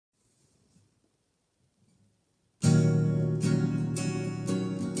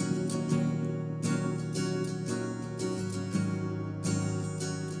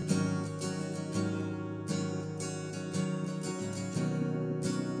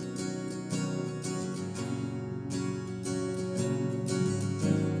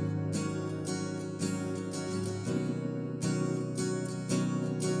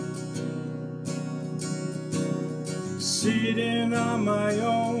sitting on my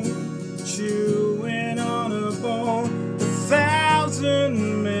own, chewing on a bone,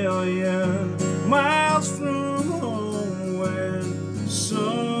 1,000,000,000 miles from home, when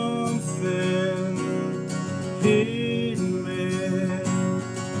something hit me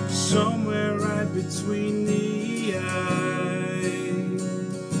somewhere right between the eyes.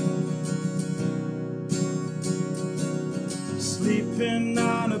 Sleeping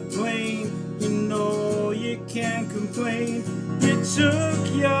on a plane, you know you can't complain. You took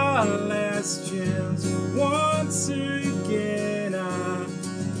your last chance. Once again I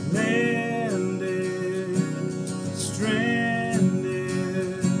landed,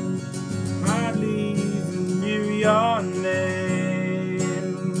 stranded, hardly even knew your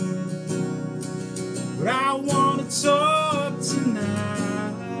name. But I wanna talk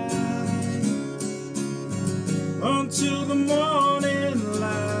tonight until the morning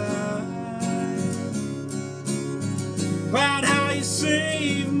light, about how you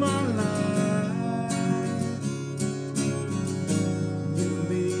saved my life. You and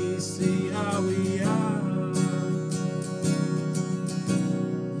me see how we are.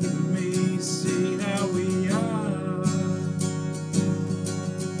 You and me see how we are.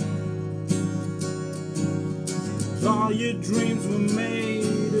 All your dreams were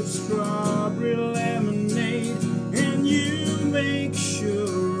made of strawberry lemonade, and you make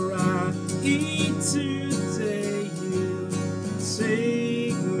sure I eat today. You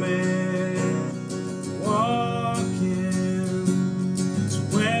take me walking to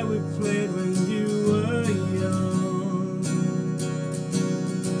where we played when you were young.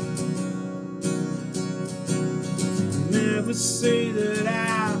 Never say that I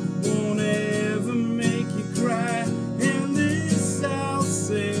won't ever make you cry, and this I'll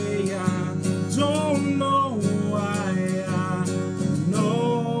say, I don't know why. I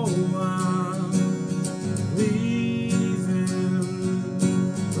know I'm leaving,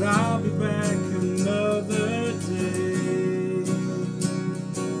 but I'll be back another day.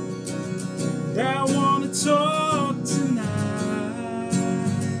 I wanna talk tonight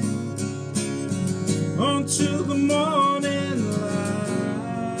until the morning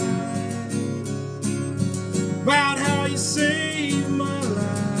light, about how you say